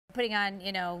putting on,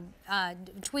 you know,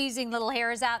 tweezing little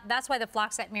hairs out. That's why the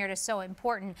Floxite mirror is so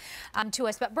important to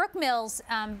us. But Brooke Mills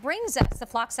brings us the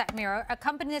Floxite mirror, a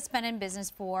company that's been in business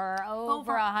for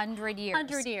over 100 years.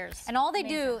 100 years. And all they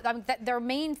do, their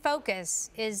main focus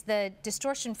is the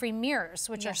distortion-free mirrors,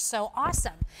 which are so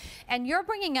awesome. And you're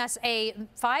bringing us a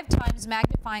 5 times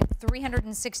magnifying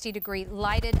 360-degree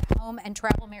lighted home and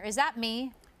travel mirror. Is that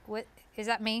me? Is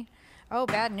that me? Oh,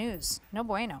 bad news. No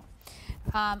bueno.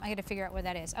 I got to figure out what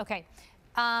that is. Okay.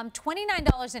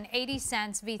 $29.80,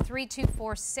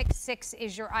 V32466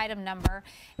 is your item number.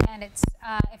 And it's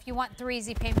if you want 3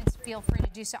 easy payments, feel free to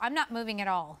do so. I'm not moving at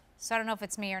all, so I don't know if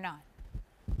it's me or not.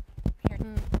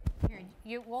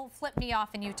 Here, we'll flip me off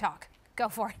and you talk. Go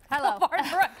for it. Hello.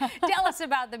 Tell us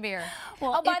about the mirror.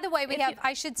 Well, oh, by the way, we have,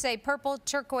 I should say, purple,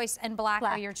 turquoise, and black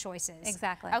are your choices.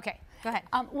 Exactly. Okay, go ahead.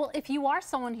 Well, if you are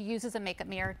someone who uses a makeup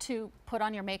mirror to put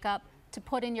on your makeup, to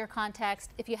put in your contacts,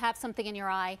 if you have something in your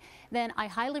eye, then I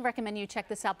highly recommend you check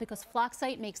this out because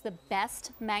Floxite makes the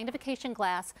best magnification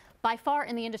glass by far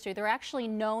in the industry. They're actually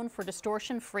known for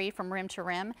distortion free from rim to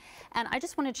rim. And I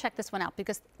just want to check this one out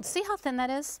because see how thin that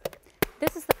is?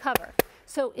 This is the cover.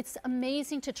 So it's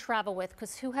amazing to travel with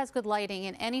because who has good lighting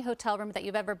in any hotel room that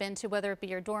you've ever been to, whether it be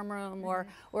your dorm room or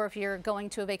if you're going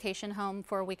to a vacation home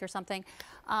for a week or something.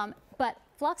 But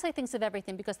Floxite thinks of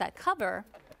everything because that cover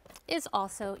is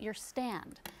also your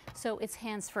stand. So it's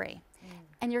hands-free.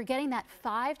 And you're getting that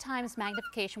 5 times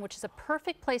magnification, which is a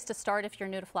perfect place to start if you're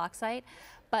new to Floxite.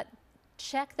 But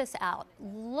check this out.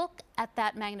 Look at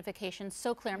that magnification,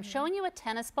 so clear. I'm showing you a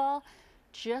tennis ball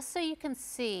just so you can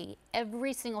see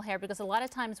every single hair, because a lot of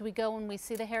times we go and we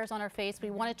see the hairs on our face, we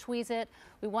want to tweeze it,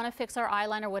 we want to fix our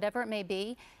eyeliner, whatever it may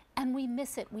be, and we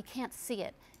miss it, we can't see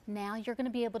it. Now you're going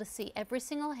to be able to see every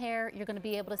single hair, you're going to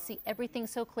be able to see everything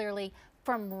so clearly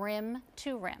from rim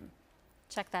to rim.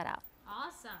 Check that out.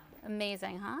 Awesome.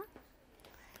 Amazing, huh?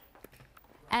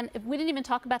 And we didn't even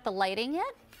talk about the lighting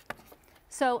yet.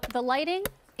 So the lighting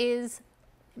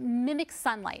mimics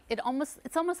sunlight.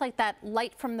 It's almost like that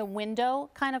light from the window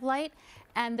kind of light,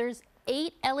 and there's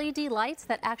 8 LED lights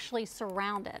that actually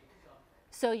surround it.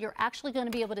 So you're actually going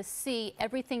to be able to see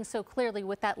everything so clearly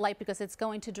with that light because it's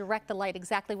going to direct the light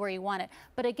exactly where you want it.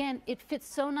 But again, it fits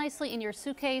so nicely in your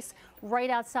suitcase, right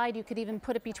outside. You could even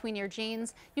put it between your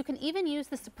jeans. You can even use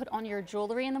this to put on your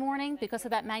jewelry in the morning because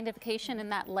of that magnification and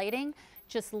that lighting.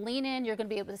 Just lean in, you're going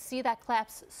to be able to see that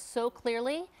clasp so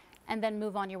clearly, and then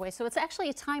move on your way. So it's actually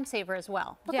a time saver as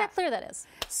well. Look how clear that is.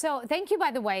 So thank you,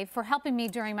 by the way, for helping me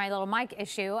during my little mic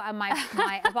issue.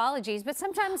 My apologies, but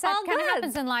sometimes that kind of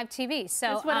happens in live TV.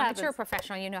 So but you're a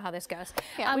professional, you know how this goes.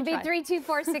 Yeah,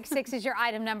 B32466 is your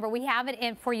item number. We have it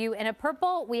in for you in a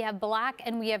purple, we have black,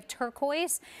 and we have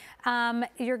turquoise.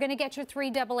 You're going to get your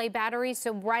 3 AA batteries,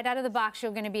 so right out of the box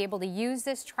you're going to be able to use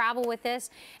this, travel with this.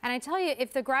 And I tell you,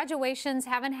 if the graduations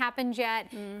haven't happened yet,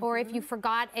 or if you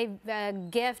forgot a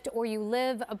gift, or you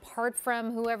live apart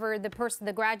from whoever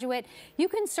the graduate, you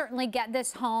can certainly get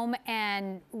this home.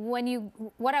 And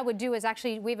what I would do is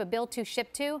actually, we have a bill to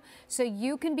ship to, so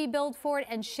you can be billed for it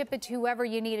and ship it to whoever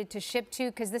you need it to ship to,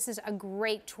 because this is a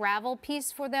great travel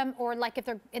piece for them, or like if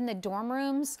they're in the dorm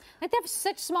rooms, like they have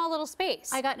such small little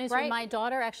space. I got news. My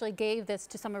daughter actually gave this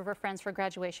to some of her friends for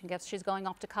graduation gifts. She's going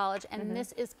off to college, and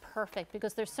this is perfect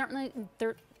because there's certainly,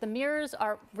 the mirrors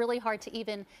are really hard to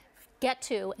even get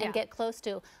to and get close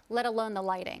to, let alone the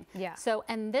lighting. So,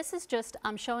 and this is just,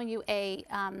 I'm showing you a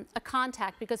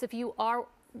contact, because if you are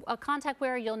a contact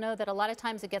wearer, you'll know that a lot of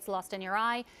times it gets lost in your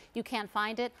eye. You can't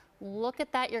find it. Look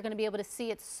at that. You're going to be able to see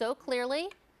it so clearly,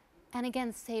 and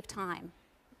again, save time.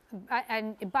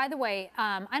 And by the way,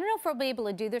 I don't know if we'll be able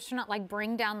to do this or not, like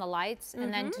bring down the lights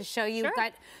and then to show you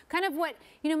kind of what,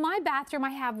 you know, my bathroom,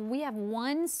 we have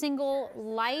one single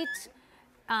light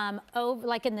over,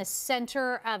 like in the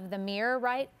center of the mirror,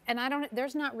 right? And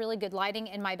there's not really good lighting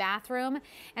in my bathroom.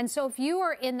 And so if you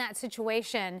are in that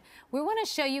situation, we want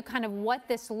to show you kind of what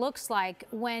this looks like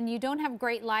when you don't have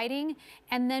great lighting,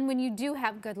 and then when you do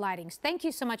have good lighting. So thank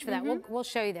you so much for that. We'll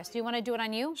show you this. Do you want to do it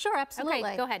on you? Sure, absolutely.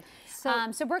 Okay, go ahead.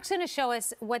 So Brooke's going to show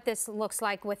us what this looks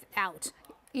like without.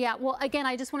 Yeah, well, again,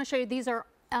 I just want to show you, these are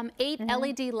 8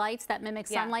 LED lights that mimic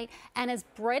sunlight, and as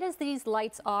bright as these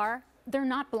lights are, they're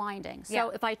not blinding. So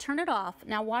if I turn it off,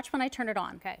 now watch when I turn it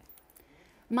on. Okay.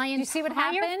 My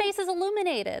entire face is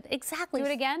illuminated. Exactly. Do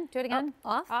it again. Do it again.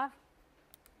 Off. Off.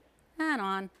 And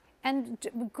on. And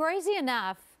crazy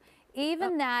enough,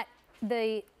 even that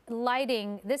the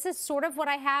lighting, this is sort of what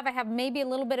I have. I have maybe a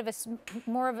little bit of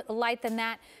more of a light than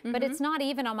that, but it's not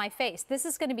even on my face. This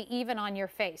is going to be even on your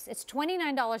face. It's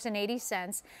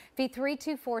 $29.80.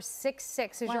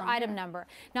 V32466 is your item number.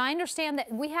 Now, I understand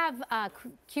that we have a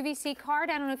QVC card.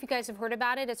 I don't know if you guys have heard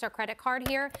about it. It's our credit card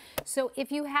here. So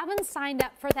if you haven't signed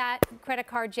up for that credit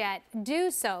card yet,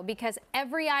 do so, because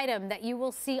every item that you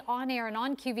will see on air and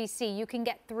on QVC, you can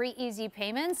get 3 easy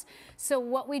payments. So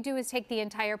what we do is take the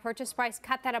entire purchase price,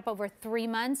 cut that up over 3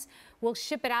 months. We'll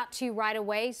ship it out to you right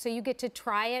away, so you get to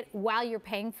try it while you're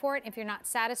paying for it. If you're not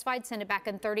satisfied, send it back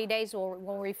in 30 days. We'll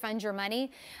refund your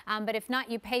money. But if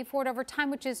not, you pay for it over time,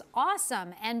 which is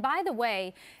awesome. And by the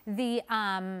way, the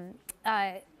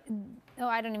oh,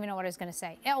 I don't even know what I was going to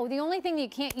say. Oh, the only thing you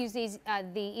can't use the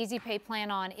Easy Pay plan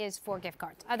on is for gift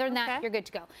cards. Other than that, you're good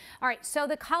to go. All right, so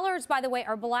the colors, by the way,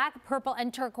 are black, purple,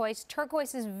 and turquoise.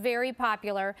 Turquoise is very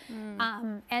popular.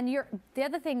 And the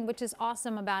other thing, which is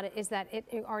awesome about it, is that it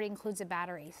already includes the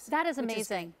batteries. That is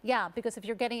amazing. Yeah, because if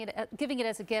you're giving it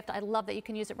as a gift, I love that you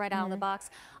can use it right out of the box.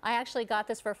 I actually got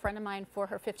this for a friend of mine for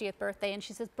her 50th birthday, and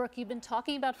she says, Brooke, you've been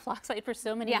talking about Floxite for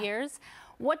so many years.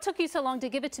 What took you so long to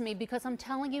give it to me? Because I'm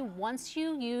telling you, once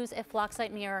you use a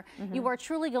Floxite mirror, you are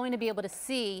truly going to be able to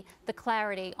see the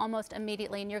clarity almost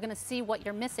immediately, and you're going to see what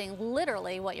you're missing,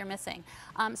 literally what you're missing.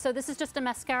 So this is just a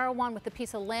mascara one with a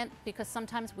piece of lint, because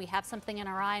sometimes we have something in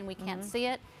our eye and we can't see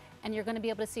it, and you're going to be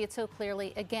able to see it so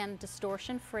clearly. Again,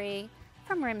 distortion free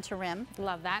from rim to rim.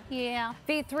 Love that. Yeah.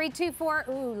 V324,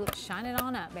 ooh, shine it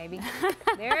on up, baby.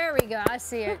 There we go, I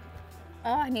see it.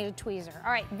 Oh, I need a tweezer.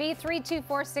 All right,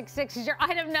 V32466 is your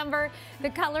item number. The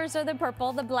colors are the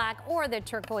purple, the black, or the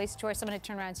turquoise choice. I'm going to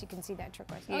turn around so you can see that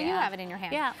turquoise. Oh, you have it in your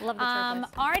hand. Yeah, love the turquoise.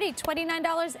 Alrighty,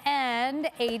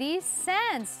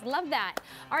 $29.80. Love that.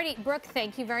 Alrighty, Brooke,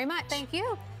 thank you very much. Thank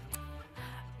you.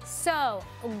 So,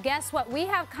 guess what we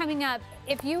have coming up?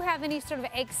 If you have any sort of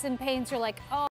aches and pains, you're like, oh,